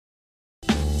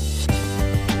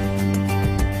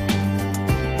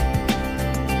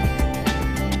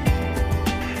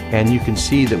And you can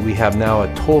see that we have now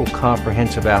a total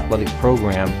comprehensive athletic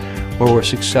program where we're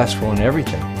successful in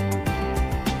everything.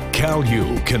 Cal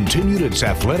U continued its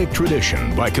athletic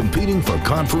tradition by competing for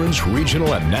conference,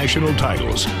 regional, and national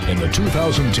titles in the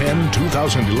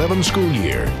 2010-2011 school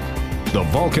year. The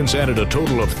Vulcans added a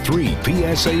total of 3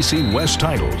 PSAC West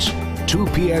titles, 2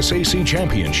 PSAC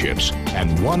Championships,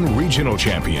 and 1 regional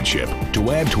championship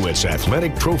to add to its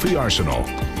athletic trophy arsenal.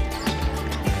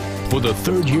 For the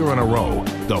 3rd year in a row,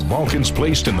 the Vulcans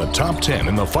placed in the top 10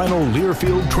 in the final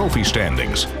Learfield Trophy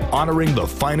standings, honoring the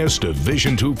finest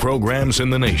Division II programs in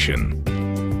the nation.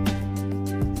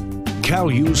 Cal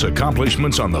U's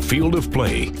accomplishments on the field of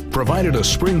play provided a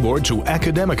springboard to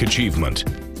academic achievement.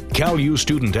 Cal U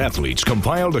student athletes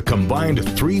compiled a combined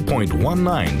 3.19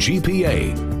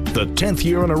 GPA, the 10th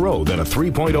year in a row that a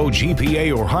 3.0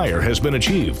 GPA or higher has been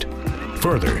achieved.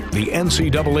 Further, the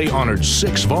NCAA honored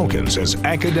 6 Vulcans as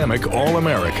academic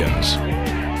All-Americans.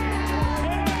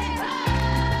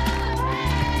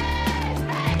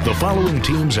 The following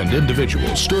teams and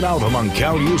individuals stood out among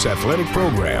Cal U's athletic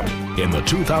program in the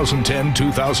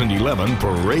 2010-2011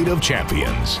 Parade of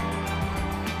Champions.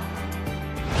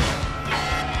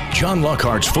 John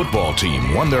Lockhart's football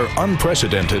team won their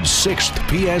unprecedented 6th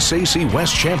PSAC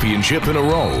West Championship in a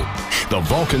row. The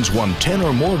Vulcans won 10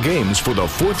 or more games for the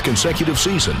 4th consecutive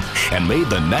season and made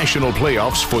the national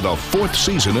playoffs for the 4th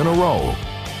season in a row.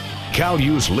 Cal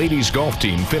U's ladies golf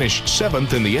team finished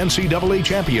 7th in the NCAA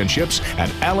Championships at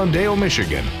Allendale,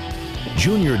 Michigan.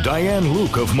 Junior Diane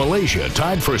Luke of Malaysia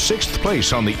tied for 6th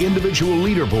place on the individual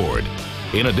leaderboard.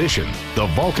 In addition, the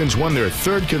Vulcans won their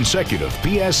 3rd consecutive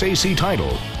PSAC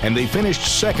title, and they finished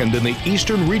 2nd in the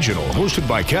Eastern Regional hosted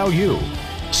by Cal U.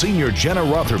 Senior Jenna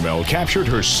Rothermel captured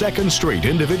her 2nd straight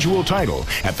individual title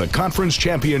at the Conference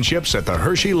Championships at the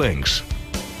Hershey Links.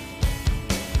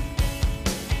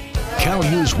 Cal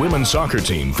U's women's soccer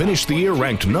team finished the year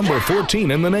ranked number 14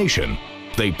 in the nation.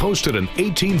 They posted an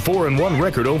 18-4-1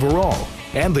 record overall,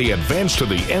 and they advanced to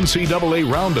the NCAA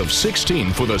round of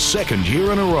 16 for the 2nd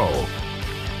year in a row.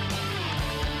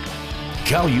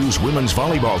 Cal U's women's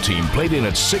volleyball team played in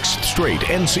its 6th straight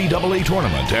NCAA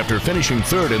tournament after finishing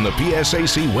 3rd in the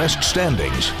PSAC West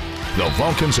standings. The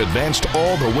Vulcans advanced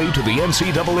all the way to the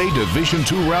NCAA Division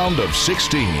II round of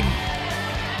 16.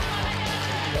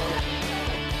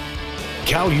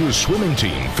 Cal U's swimming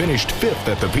team finished 5th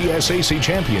at the PSAC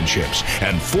Championships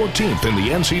and 14th in the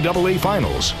NCAA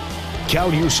Finals.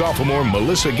 Cal U sophomore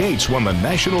Melissa Gates won the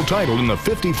national title in the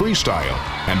 50 freestyle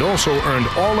and also earned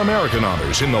All-American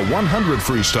honors in the 100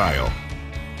 freestyle.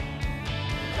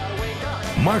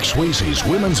 Mark Swayze's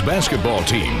women's basketball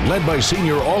team, led by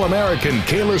senior All-American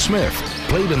Kayla Smith,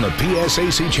 played in the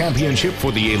PSAC Championship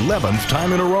for the 11th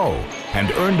time in a row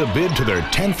and earned a bid to their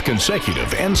 10th consecutive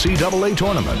NCAA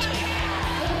tournament.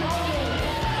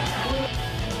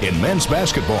 In men's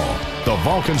basketball, the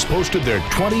Vulcans posted their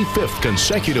 25th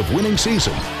consecutive winning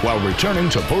season while returning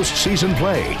to postseason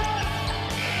play.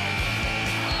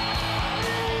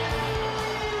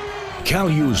 Cal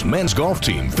U's men's golf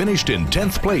team finished in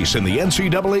 10th place in the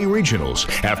NCAA Regionals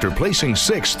after placing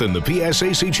 6th in the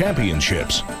PSAC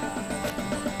Championships.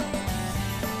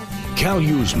 Cal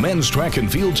U's men's track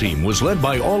and field team was led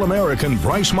by All-American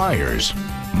Bryce Myers.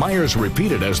 Myers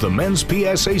repeated as the men's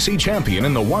PSAC champion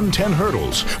in the 110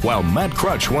 hurdles, while Matt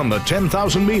Crutch won the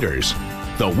 10,000 meters.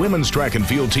 The women's track and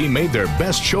field team made their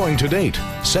best showing to date,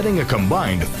 setting a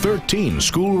combined 13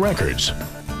 school records.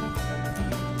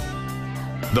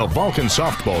 The Vulcan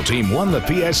softball team won the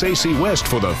PSAC West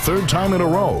for the 3rd time in a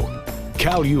row.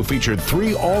 Cal U featured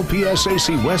 3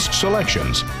 All-PSAC West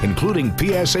selections, including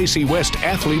PSAC West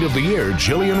Athlete of the Year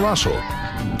Jillian Russell.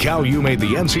 Cal U made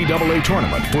the NCAA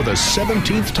tournament for the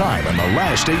 17th time in the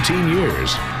last 18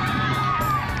 years.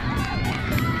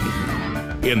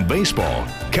 In baseball,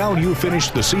 Cal U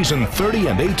finished the season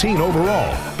 30-18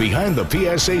 overall, behind the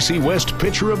PSAC West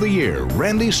Pitcher of the Year,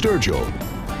 Randy Sturgill.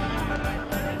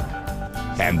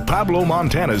 And Pablo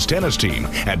Montana's tennis team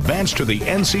advanced to the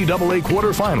NCAA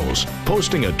quarterfinals,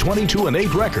 posting a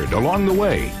 22-8 record along the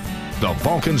way. The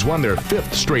Vulcans won their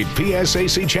 5th straight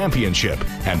PSAC championship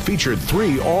and featured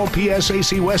 3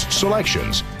 All-PSAC West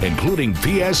selections, including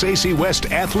PSAC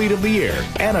West Athlete of the Year,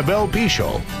 Annabelle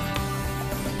Pichot.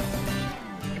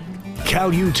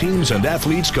 Cal U teams and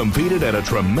athletes competed at a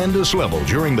tremendous level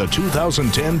during the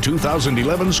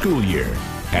 2010-2011 school year,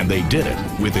 and they did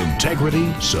it with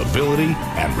integrity, civility,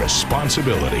 and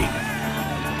responsibility.